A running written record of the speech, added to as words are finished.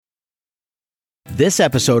This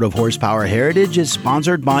episode of Horsepower Heritage is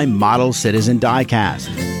sponsored by Model Citizen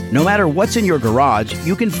Diecast. No matter what's in your garage,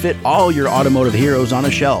 you can fit all your automotive heroes on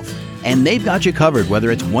a shelf. And they've got you covered,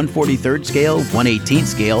 whether it's 1/43rd scale, 1/18th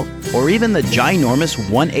scale, or even the ginormous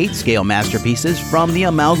 1/8 scale masterpieces from the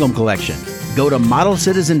Amalgam Collection. Go to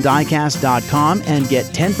ModelCitizenDiecast.com and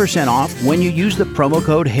get 10% off when you use the promo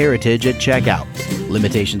code HERITAGE at checkout.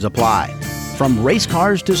 Limitations apply. From race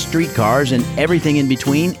cars to street cars and everything in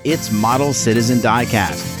between, it's Model Citizen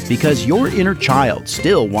Diecast, because your inner child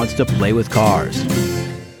still wants to play with cars.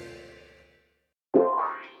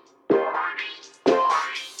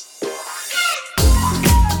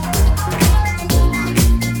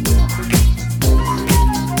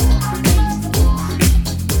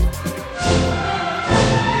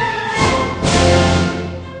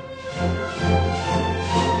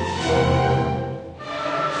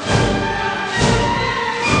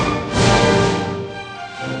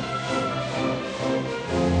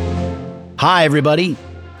 Hi, everybody.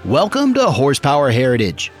 Welcome to Horsepower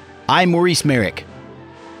Heritage. I'm Maurice Merrick.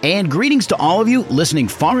 And greetings to all of you listening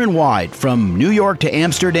far and wide, from New York to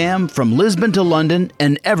Amsterdam, from Lisbon to London,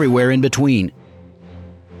 and everywhere in between.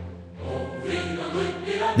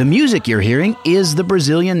 The music you're hearing is the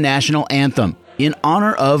Brazilian national anthem, in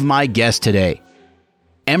honor of my guest today.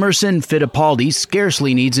 Emerson Fittipaldi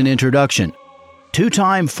scarcely needs an introduction.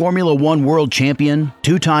 Two-time Formula One world champion,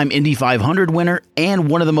 two-time Indy 500 winner, and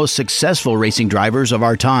one of the most successful racing drivers of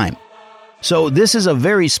our time. So this is a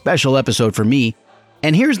very special episode for me,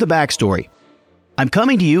 and here's the backstory. I'm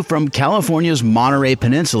coming to you from California's Monterey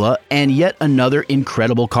Peninsula and yet another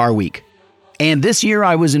incredible car week. And this year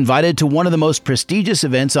I was invited to one of the most prestigious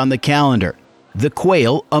events on the calendar, the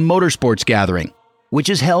Quail, a motorsports gathering, which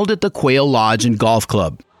is held at the Quail Lodge and Golf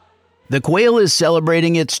Club. The Quail is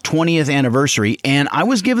celebrating its 20th anniversary, and I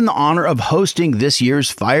was given the honor of hosting this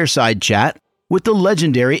year's fireside chat with the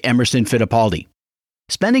legendary Emerson Fittipaldi.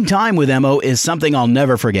 Spending time with Emo is something I'll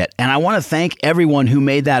never forget, and I want to thank everyone who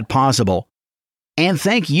made that possible. And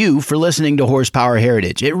thank you for listening to Horsepower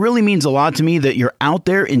Heritage. It really means a lot to me that you're out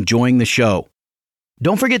there enjoying the show.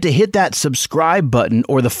 Don't forget to hit that subscribe button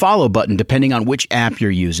or the follow button, depending on which app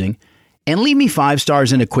you're using. And leave me 5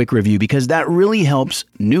 stars and a quick review, because that really helps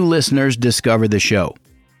new listeners discover the show.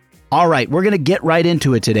 All right, we're going to get right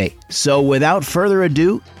into it today. So without further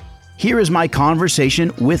ado, here is my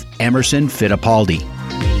conversation with Emerson Fittipaldi.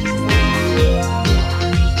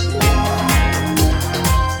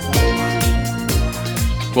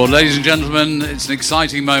 Well, ladies and gentlemen, it's an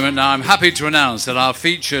exciting moment now. I'm happy to announce that our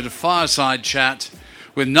featured fireside chat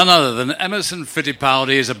with none other than Emerson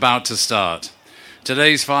Fittipaldi is about to start.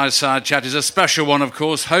 Today's fireside chat is a special one, of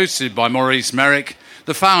course, hosted by Maurice Merrick,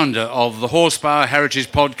 the founder of the Horsepower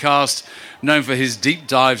Heritage podcast, known for his deep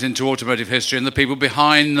dives into automotive history and the people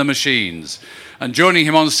behind the machines. And joining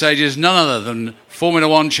him on stage is none other than Formula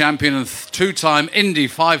One champion and two-time Indy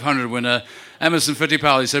 500 winner, Emerson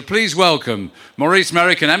Fittipaldi. So please welcome Maurice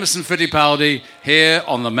Merrick and Emerson Fittipaldi here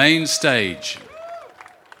on the main stage.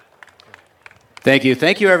 Thank you.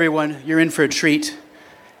 Thank you, everyone. You're in for a treat.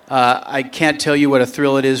 I can't tell you what a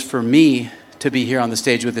thrill it is for me to be here on the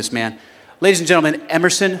stage with this man. Ladies and gentlemen,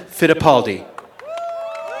 Emerson Fittipaldi.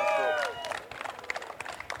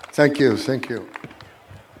 Thank you, thank you.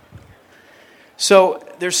 So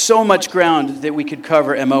there's so much ground that we could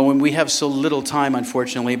cover, Mo, and we have so little time,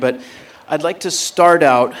 unfortunately, but I'd like to start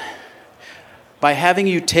out by having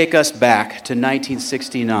you take us back to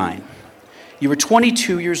 1969. You were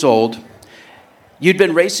 22 years old. You'd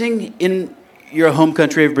been racing in your home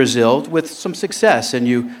country of Brazil with some success, and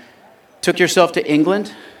you took yourself to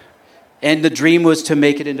England, and the dream was to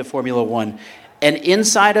make it into Formula One. And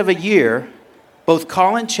inside of a year, both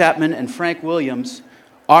Colin Chapman and Frank Williams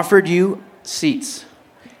offered you seats,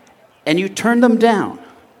 and you turned them down.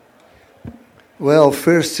 Well,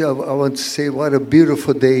 first I want to say what a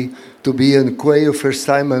beautiful day to be in Quail, first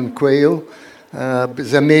time on Quail.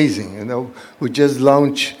 It's amazing, you know. We just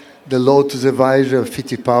launched the Lotus Evija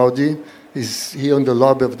Fittipaldi. Is here on the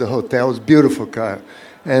lobby of the hotel. It's a beautiful car.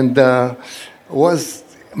 And was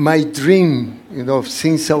my dream, you know,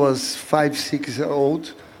 since I was 5, 6 years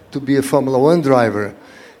old, to be a Formula One driver.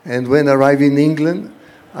 And when I arrived in England,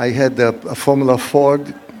 I had a Formula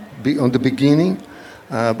Ford on the beginning.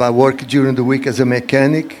 I worked during the week as a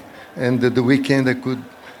mechanic, and the weekend I could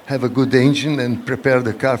have a good engine and prepare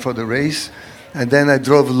the car for the race. And then I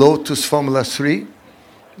drove Lotus Formula 3.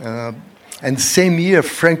 And same year,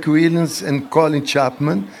 Frank Williams and Colin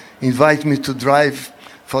Chapman invited me to drive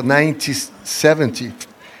for 1970.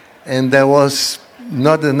 And there was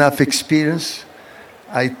not enough experience.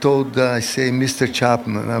 I say, Mr.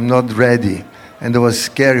 Chapman, I'm not ready. And I was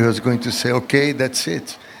scared he was going to say, okay, that's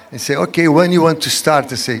it. And say, okay, when you want to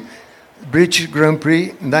start? I say, British Grand Prix,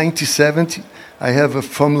 1970. I have a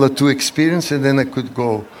Formula 2 experience, and then I could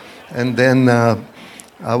go. And then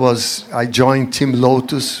I joined Team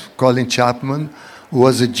Lotus, Colin Chapman, who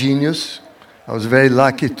was a genius. I was very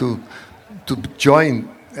lucky to join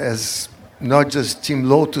as not just Team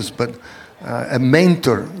Lotus, but a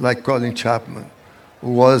mentor like Colin Chapman,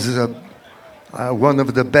 who was one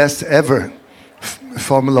of the best ever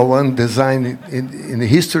Formula One design in the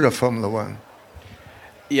history of Formula One.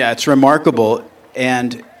 Yeah, it's remarkable.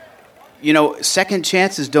 And, second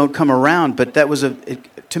chances don't come around, but that was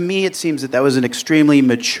to me it seems that was an extremely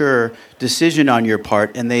mature decision on your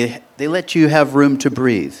part, and they let you have room to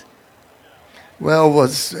breathe. Well,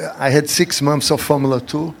 I had 6 months of Formula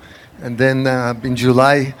 2, and then in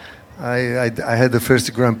July I had the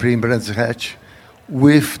first Grand Prix in Brands Hatch.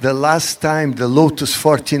 With the last time the Lotus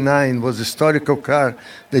 49 was a historical car,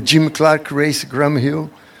 the Jim Clark race Graham Hill,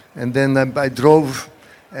 and then I drove,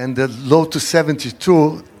 and the Lotus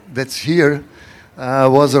 72 that's here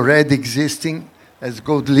was already existing as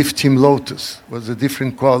Gold Leaf Team Lotus. Was a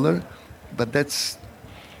different color, but that's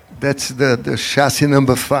the chassis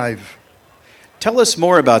number 5. Tell us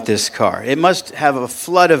more about this car. It must have a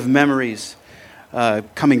flood of memories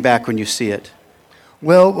coming back when you see it.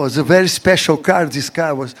 Well, it was a very special car. This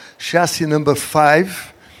car was chassis number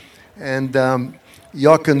 5, and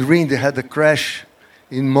Jochen Rindt had a crash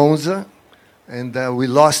in Monza, and we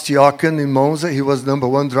lost Jochen in Monza. He was number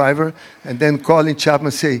 1 driver, and then Colin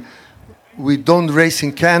Chapman said, we don't race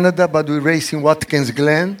in Canada, but we race in Watkins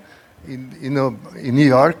Glen, in New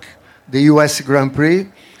York, the U.S. Grand Prix,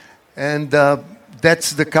 and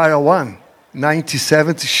that's the car I won.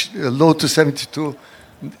 1970, Lotus 72,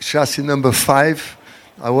 chassis number 5.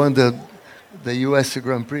 I won the U.S.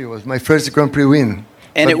 Grand Prix. It was my first Grand Prix win.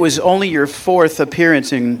 And it was only your 4th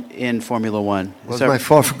appearance in Formula One. It was my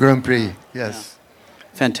 4th Grand Prix, yes.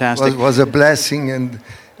 Yeah. Fantastic. It was a blessing, and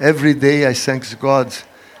every day I thank God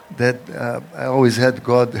that I always had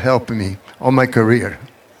God helping me all my career.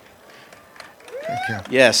 Thank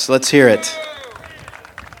you. Yes, let's hear it.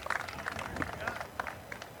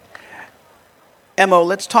 Emo,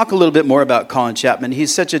 let's talk a little bit more about Colin Chapman.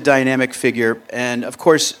 He's such a dynamic figure, and of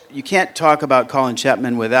course, you can't talk about Colin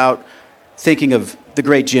Chapman without thinking of the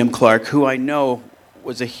great Jim Clark, who I know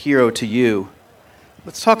was a hero to you.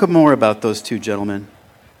 Let's talk more about those two gentlemen.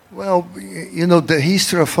 Well, the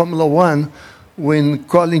history of Formula One, when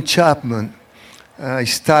Colin Chapman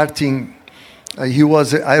he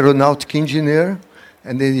was an aeronautic engineer,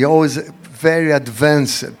 and then he always very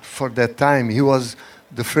advanced for that time. He was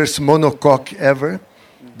the first monocoque ever.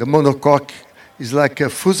 The monocoque is like a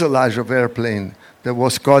fuselage of airplane that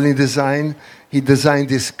was Colin design. He designed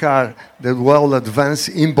this car that well advanced,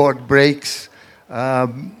 inboard brakes,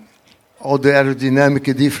 all the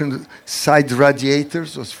aerodynamic different side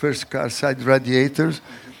radiators, those first car side radiators.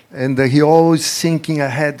 And he always thinking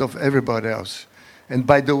ahead of everybody else. And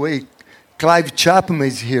by the way, Clive Chapman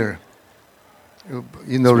is here.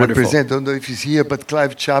 Represent, I don't know if he's here, but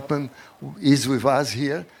Clive Chapman is with us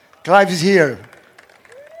here. Clive is here.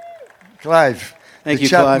 Clive. Thank you,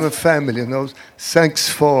 Chapman Clive. family, thanks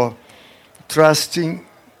for trusting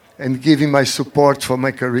and giving my support for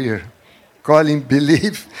my career. Colin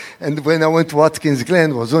believed, and when I went to Watkins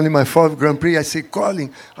Glen, it was only my 4th Grand Prix, I said,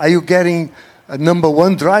 Colin, are you getting a number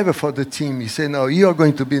 1 driver for the team? He said, no, you are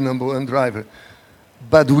going to be number 1 driver,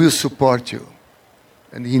 but we'll support you.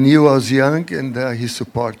 And he knew I was young, and he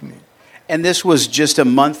supported me. And this was just a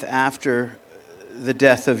month after the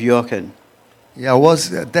death of Jochen. Yeah,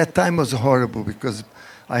 that time was horrible because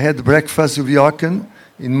I had breakfast with Jochen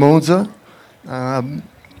in Monza.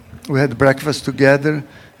 We had breakfast together,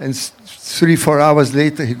 and 3-4 hours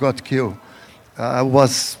later he got killed.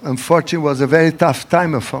 Unfortunately, it was a very tough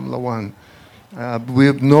time of Formula One.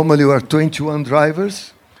 We normally were 21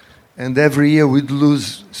 drivers, and every year we'd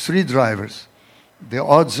lose 3 drivers. The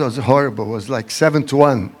odds was horrible. It was like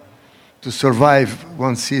 7-1 to survive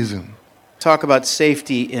one season. Talk about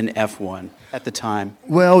safety in F1 at the time.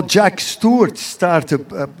 Well, Jack Stewart started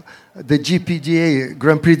the GPDA,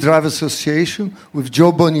 Grand Prix Driver Association, with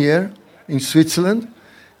Joe Bonnier in Switzerland,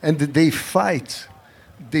 and they fight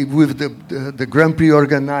with the Grand Prix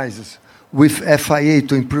organizers, with FIA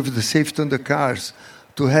to improve the safety on the cars,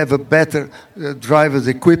 to have a better driver's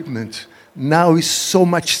equipment. Now it's so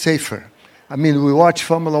much safer. I mean, we watch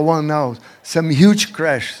Formula One now, some huge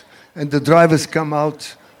crash, and the drivers come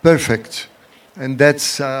out perfect. And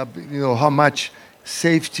that's, how much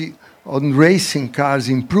safety on racing cars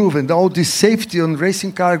improve. And all this safety on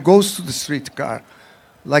racing car goes to the street car,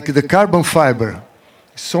 like the carbon fiber.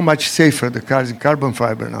 so much safer. The cars in carbon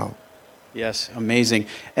fiber now. Yes, amazing.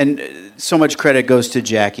 And so much credit goes to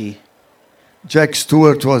Jackie. Jack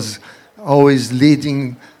Stewart was always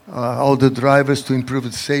leading all the drivers to improve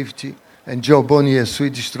the safety. And Joe Boni, a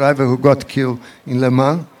Swedish driver who got killed in Le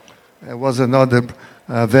Mans, was another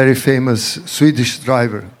very famous Swedish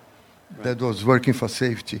driver that was working for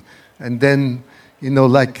safety. And then,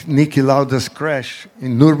 like Niki Lauda's crash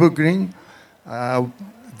in Nürburgring,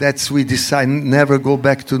 we decided never go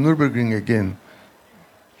back to Nürburgring again.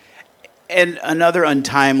 And another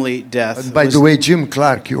untimely death. And by the way, Jim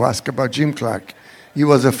Clark, you asked about Jim Clark. He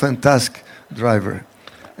was a fantastic driver.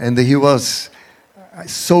 And he was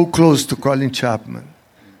so close to Colin Chapman.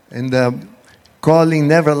 And Colin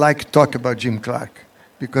never liked to talk about Jim Clark.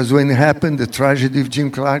 Because when it happened, the tragedy of Jim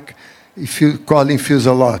Clark, Colin feels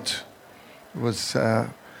a lot. It was,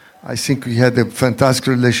 I think we had a fantastic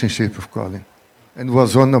relationship with Colin. And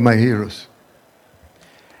was one of my heroes.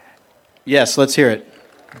 Yes, let's hear it.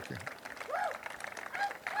 Okay.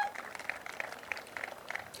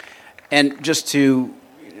 And just to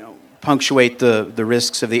punctuate the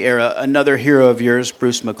risks of the era, another hero of yours,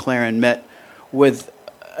 Bruce McLaren, met with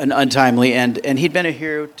an untimely end, and he'd been a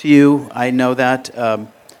hero to you. I know that.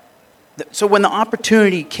 So when the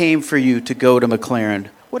opportunity came for you to go to McLaren,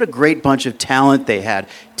 what a great bunch of talent they had.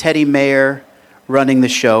 Teddy Mayer running the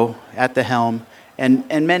show at the helm,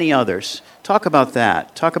 and many others. Talk about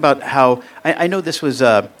that. Talk about how, I know this was,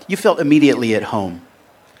 you felt immediately at home.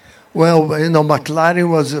 Well, McLaren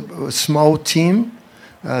was a small team.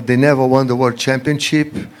 They never won the World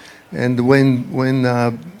Championship. And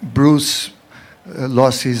when Bruce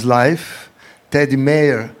lost his life, Teddy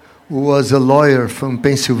Mayer, who was a lawyer from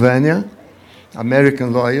Pennsylvania,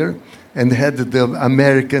 American lawyer, and had the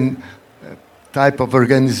American type of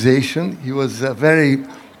organization, he was a very,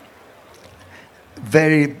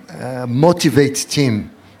 very motivated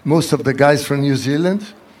team. Most of the guys from New Zealand,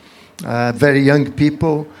 very young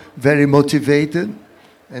people, very motivated.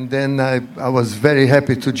 And then I was very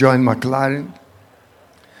happy to join McLaren.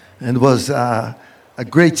 And was a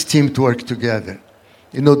great team to work together.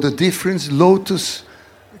 The difference, Lotus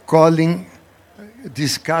calling,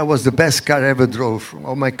 this car was the best car I ever drove.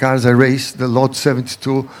 All my cars I raced, the Lotus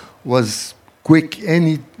 72 was quick,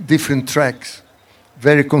 any different tracks,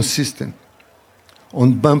 very consistent.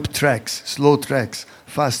 On bump tracks, slow tracks,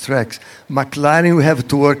 fast tracks. McLaren, we have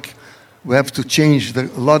to work, we have to change a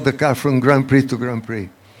lot the car from Grand Prix to Grand Prix.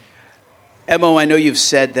 Emo, I know you've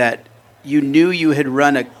said that you knew you had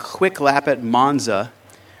run a quick lap at Monza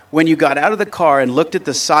when you got out of the car and looked at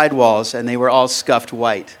the sidewalls and they were all scuffed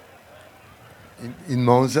white. In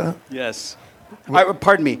Monza? Yes.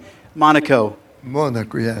 Pardon me, Monaco.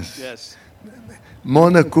 Monaco, yes. Yes.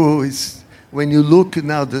 Monaco is, when you look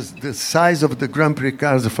now, the size of the Grand Prix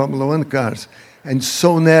cars, the Formula One cars, and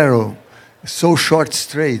so narrow, so short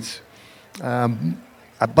straights.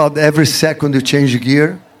 About every second you change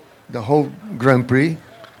gear, the whole Grand Prix,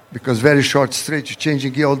 because very short straight, you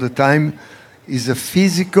change gear all the time, is a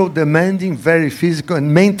physical demanding, very physical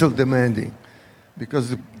and mental demanding,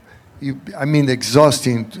 because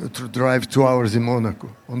exhausting to drive 2 hours in Monaco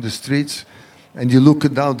on the streets, and you look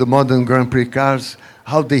at now the modern Grand Prix cars,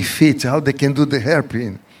 how they fit, how they can do the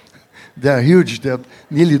hairpin. They are huge. They are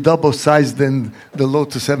nearly double size than the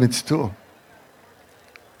Lotus 72.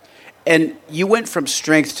 And you went from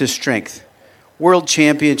strength to strength. World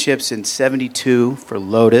Championships in 72 for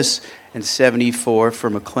Lotus and 74 for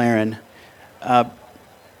McLaren.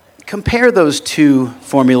 Compare those two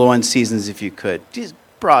Formula One seasons if you could. Just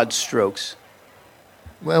broad strokes.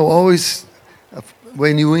 Well, always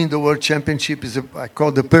when you win the World Championship is I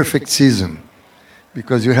call the perfect season,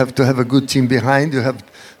 because you have to have a good team behind, you have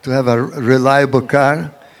to have a reliable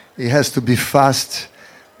car, it has to be fast,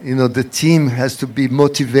 the team has to be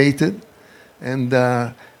motivated, and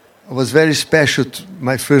it was very special.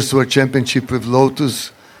 My first World Championship with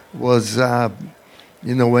Lotus was,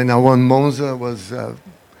 when I won Monza, was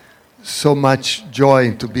so much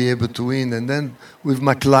joy to be able to win. And then with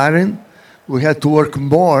McLaren, we had to work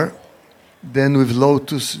more than with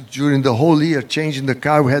Lotus during the whole year, changing the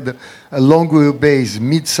car. We had a long wheelbase,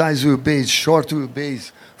 mid-size wheelbase, short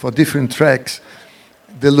wheelbase for different tracks.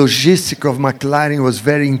 The logistic of McLaren was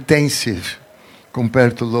very intensive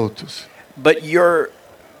compared to Lotus. But your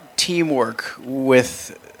teamwork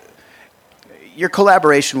with, your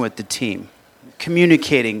collaboration with the team,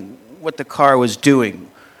 communicating what the car was doing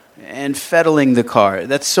and fettling the car,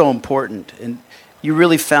 that's so important. And you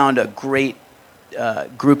really found a great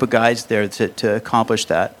group of guys there to accomplish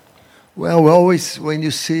that. Well, always when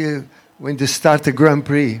they start a Grand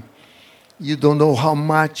Prix, you don't know how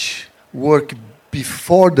much work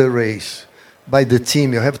before the race by the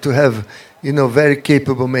team. You have to have, very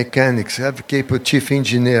capable mechanics, have capable chief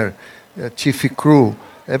engineer, chief crew.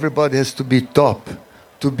 Everybody has to be top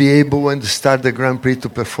to be able, when to start the Grand Prix, to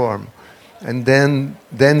perform. And then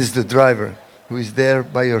is the driver, who is there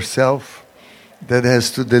by yourself, that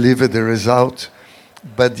has to deliver the result.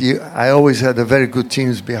 But I always had a very good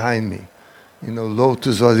teams behind me.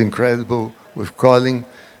 Lotus was incredible with Colin.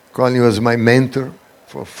 Colin was my mentor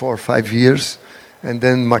for 4 or 5 years. And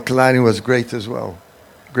then McLaren was great as well.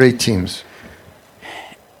 Great teams.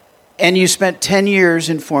 And you spent 10 years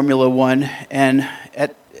in Formula One, and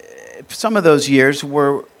at some of those years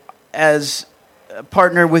were as a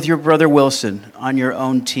partner with your brother Wilson on your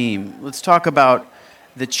own team. Let's talk about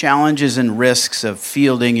the challenges and risks of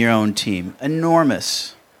fielding your own team.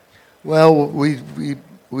 Enormous. Well,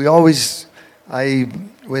 we always,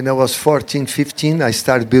 when I was 14, 15, I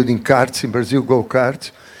started building karts in Brazil,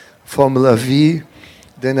 go-karts, Formula V.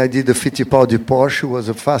 Then I did the Fittipaldi Porsche, was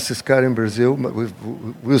the fastest car in Brazil, with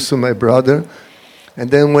Wilson, my brother.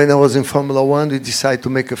 And then when I was in Formula One, we decided to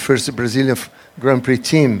make a first Brazilian Grand Prix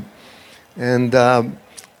team. And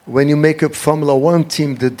when you make a Formula One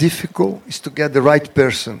team, the difficult is to get the right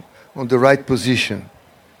person on the right position,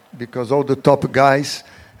 because all the top guys.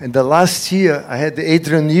 And the last year, I had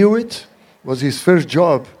Adrian Newey, was his first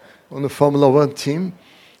job on the Formula One team.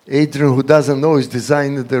 Adrian, who doesn't know, is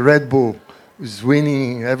designing the Red Bull, is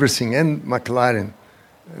winning everything, and McLaren,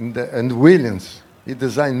 and Williams. He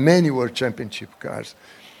designed many World Championship cars.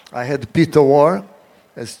 I had Peter Warr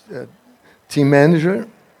as team manager,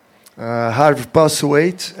 Harvey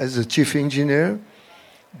Poswaite as the chief engineer,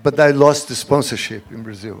 but I lost the sponsorship in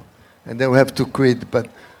Brazil, and then we have to quit. But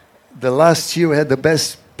the last year we had the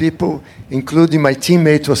best people, including my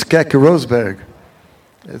teammate was Keke Rosberg.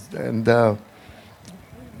 And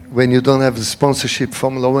when you don't have the sponsorship,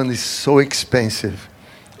 Formula One is so expensive.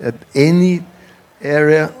 At any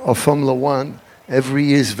area of Formula One, every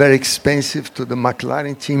year is very expensive, to the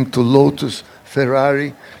McLaren team, to Lotus,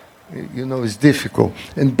 Ferrari. It's difficult.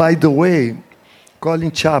 And by the way,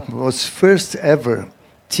 Colin Chapman was first ever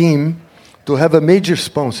team to have a major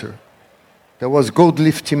sponsor. There was Gold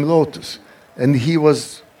Leaf Team Lotus. And he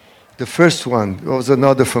was the first one. There was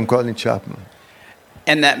another from Colin Chapman.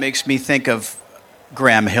 And that makes me think of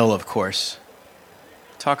Graham Hill, of course.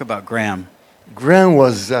 Talk about Graham. Graham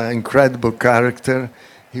was an incredible character.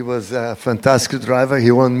 He was a fantastic driver.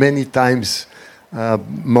 He won many times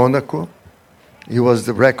Monaco. He was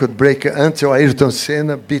the record breaker until Ayrton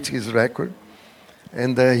Senna beat his record.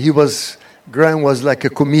 And Graham was like a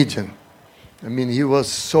comedian. I mean, he was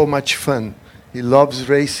so much fun. He loves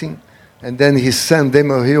racing. And then his son,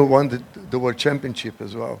 Damon Hill, won the World Championship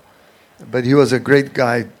as well. But he was a great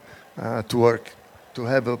guy to work, to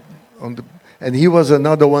have and he was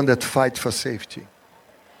another one that fight for safety.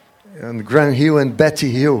 And Graham Hill and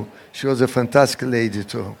Betty Hill, she was a fantastic lady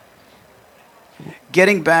too.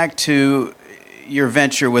 Getting back to your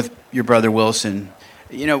venture with your brother Wilson,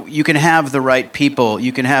 you can have the right people,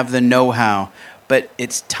 you can have the know-how, but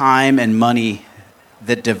it's time and money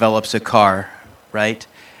that develops a car, right?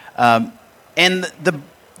 And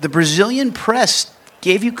the Brazilian press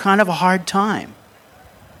gave you kind of a hard time.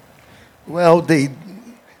 Well, the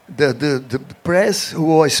press, who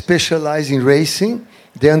was specialized in racing,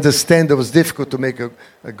 they understand it was difficult to make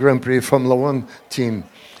a Grand Prix Formula One team.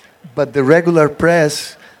 But the regular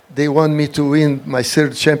press, they want me to win my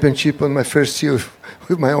third championship on my first year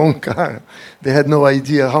with my own car. They had no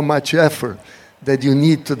idea how much effort that you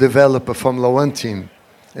need to develop a Formula One team.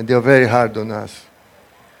 And they are very hard on us.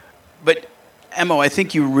 But, Emo, I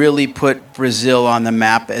think you really put Brazil on the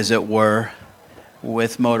map, as it were,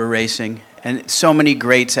 with motor racing. And so many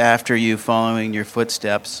greats after you following your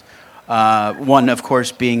footsteps. One, of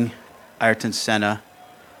course, being Ayrton Senna.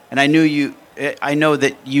 And I know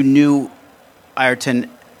that you knew Ayrton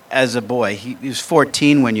as a boy. He was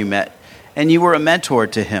 14 when you met. And you were a mentor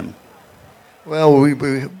to him. Well, we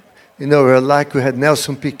were like we had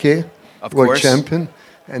Nelson Piquet, world champion.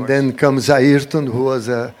 And then comes Ayrton, who was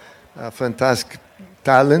a fantastic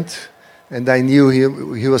talent. And I knew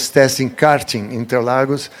he was testing karting in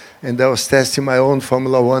Interlagos, and I was testing my own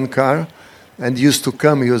Formula One car. And he used to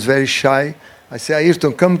come. He was very shy. I said,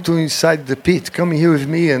 Ayrton, come to inside the pit. Come here with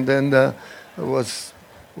me. And then was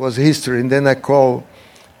history. And then I called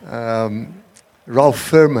Ralph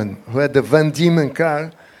Furman, who had the Van Diemen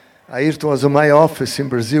car. Ayrton was in my office in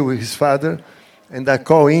Brazil with his father. And I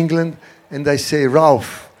called England, and I say,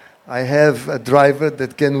 Ralph, I have a driver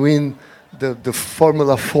that can win the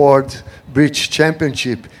Formula Ford British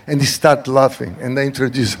Championship. And he started laughing. And I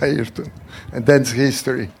introduced Ayrton. And that's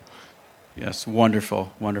history. Yes,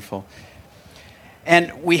 wonderful, wonderful.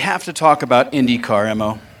 And we have to talk about IndyCar,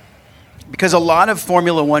 Emo, because a lot of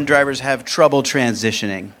Formula One drivers have trouble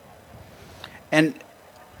transitioning. And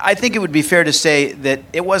I think it would be fair to say that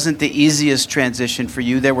it wasn't the easiest transition for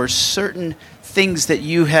you. There were certain things that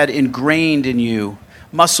you had ingrained in you,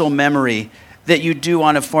 muscle memory, that you do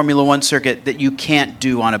on a Formula One circuit that you can't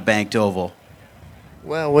do on a banked oval.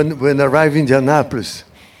 Well, when I arrived in Indianapolis,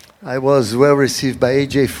 I was well received by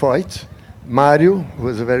A.J. Foyt. Mario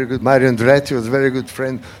was a very good, Mario Andretti was a very good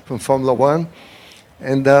friend from Formula One.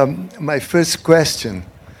 And my first question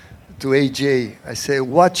to A.J., I said,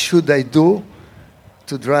 what should I do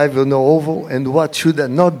to drive on the oval, and what should I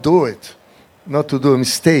not do it, not to do a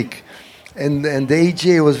mistake? And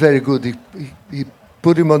A.J. was very good. He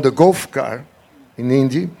put him on the golf car in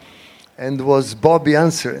Indy, and was Bobby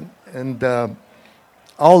answering, and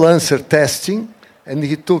all answer testing, and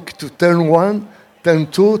he took to turn 1,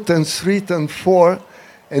 turn 2, turn 3, turn 4,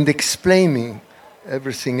 and explaining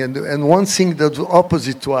everything. And one thing that was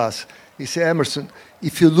opposite to us, he said, Emerson,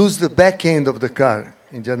 if you lose the back end of the car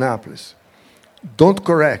in Indianapolis, don't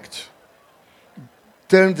correct.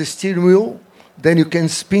 Turn the steering wheel, then you can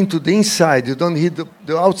spin to the inside. You don't hit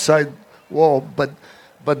the outside wall.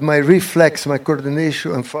 But my reflex, my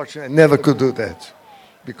coordination, unfortunately, I never could do that.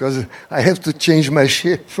 Because I have to change my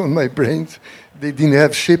shape on my brains. They didn't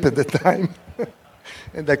have shape at the time.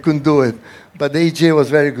 And I couldn't do it. But AJ was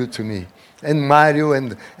very good to me. And Mario,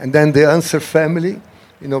 and then the Unser family.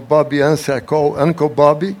 You know, Bobby Unser, I call Uncle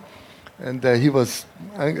Bobby. And he was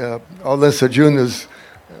all Unser Juniors.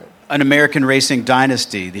 An American racing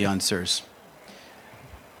dynasty, the Unsers.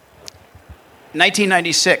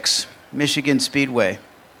 1996, Michigan Speedway.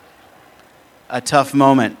 A tough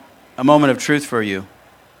moment, a moment of truth for you.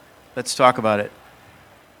 Let's talk about it.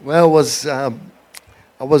 Well,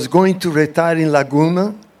 I was going to retire in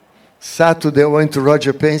Laguna. Saturday, I went to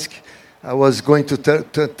Roger Penske. I was going to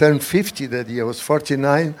turn 50 that year. I was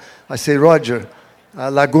 49. I say, Roger,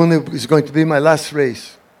 Laguna is going to be my last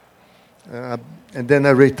race. And then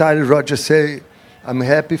I retired. Roger said, I'm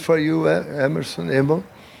happy for you, Emerson, Emo.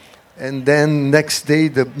 And then next day,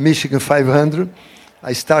 the Michigan 500,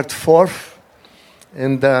 I start 4th.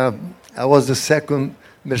 And I was the second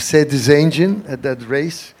Mercedes engine at that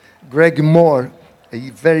race. Greg Moore,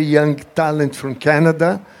 a very young talent from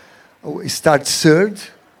Canada, starts 3rd.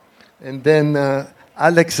 And then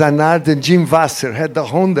Alex Zanard and Jim Vasser had the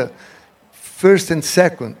Honda 1st and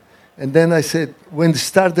 2nd. And then I said, when they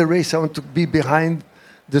start the race, I want to be behind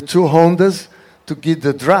the 2 Hondas to get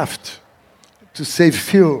the draft, to save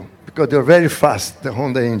fuel, because they're very fast, the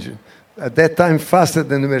Honda engine. At that time, faster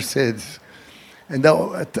than the Mercedes. And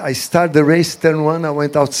I started the race, turn 1, I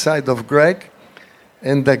went outside of Greg,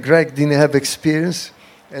 and Greg didn't have experience.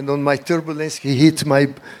 And on my turbulence, he hit my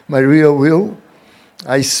rear wheel.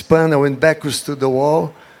 I spun, I went backwards to the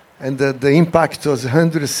wall, and the impact was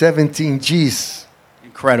 117 Gs.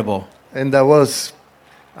 Incredible. And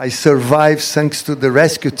I survived thanks to the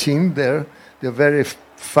rescue team there. They're very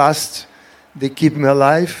fast. They keep me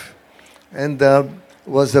alive. And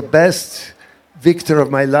was the best victor of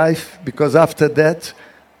my life, because after that,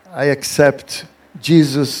 I accept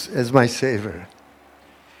Jesus as my Savior.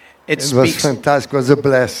 It was fantastic. It was a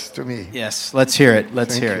bless to me. Yes, let's hear it.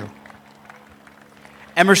 Let's hear it.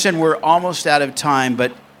 Emerson, we're almost out of time,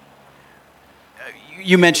 but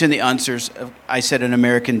you mentioned the Unsers. I said an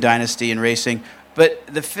American dynasty in racing, but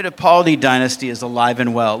the Fittipaldi dynasty is alive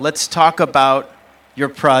and well. Let's talk about your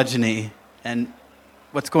progeny and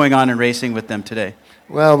what's going on in racing with them today.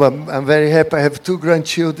 Well, I'm very happy. I have 2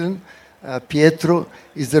 grandchildren. Pietro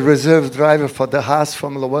is the reserve driver for the Haas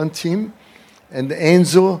Formula One team. And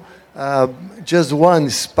Enzo just won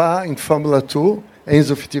Spa in Formula 2,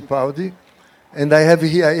 Enzo Fittipaldi. And I have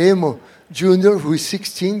here Emo Jr., who is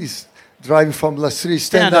 16, is driving Formula 3.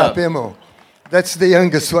 Stand up, Emo. That's the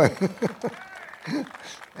youngest one.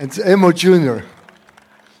 And it's Emo Jr.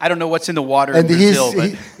 I don't know what's in the water in Brazil.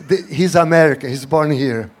 He's American. He's born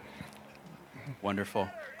here. Wonderful.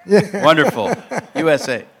 Yeah. Wonderful.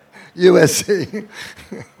 USA. USA.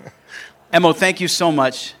 Emo, thank you so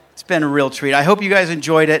much. It's been a real treat. I hope you guys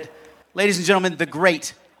enjoyed it. Ladies and gentlemen, the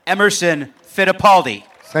great Emerson Fittipaldi.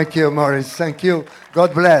 Thank you, Maurice. Thank you.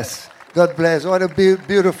 God bless. God bless. What a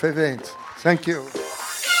beautiful event. Thank you.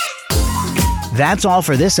 That's all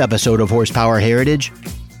for this episode of Horsepower Heritage.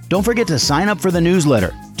 Don't forget to sign up for the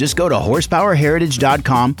newsletter. Just go to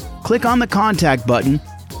horsepowerheritage.com, click on the contact button,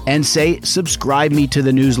 and say, subscribe me to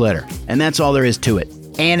the newsletter. And that's all there is to it.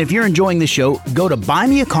 And if you're enjoying the show, go to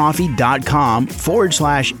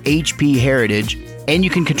buymeacoffee.com/HP Heritage, and you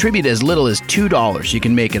can contribute as little as $2. You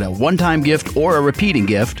can make it a one-time gift or a repeating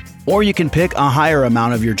gift, or you can pick a higher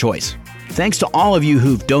amount of your choice. Thanks to all of you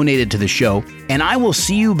who've donated to the show, and I will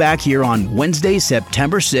see you back here on Wednesday,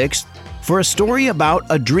 September 6th for a story about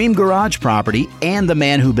a dream garage property and the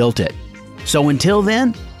man who built it. So until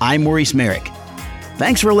then, I'm Maurice Merrick.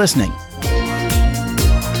 Thanks for listening.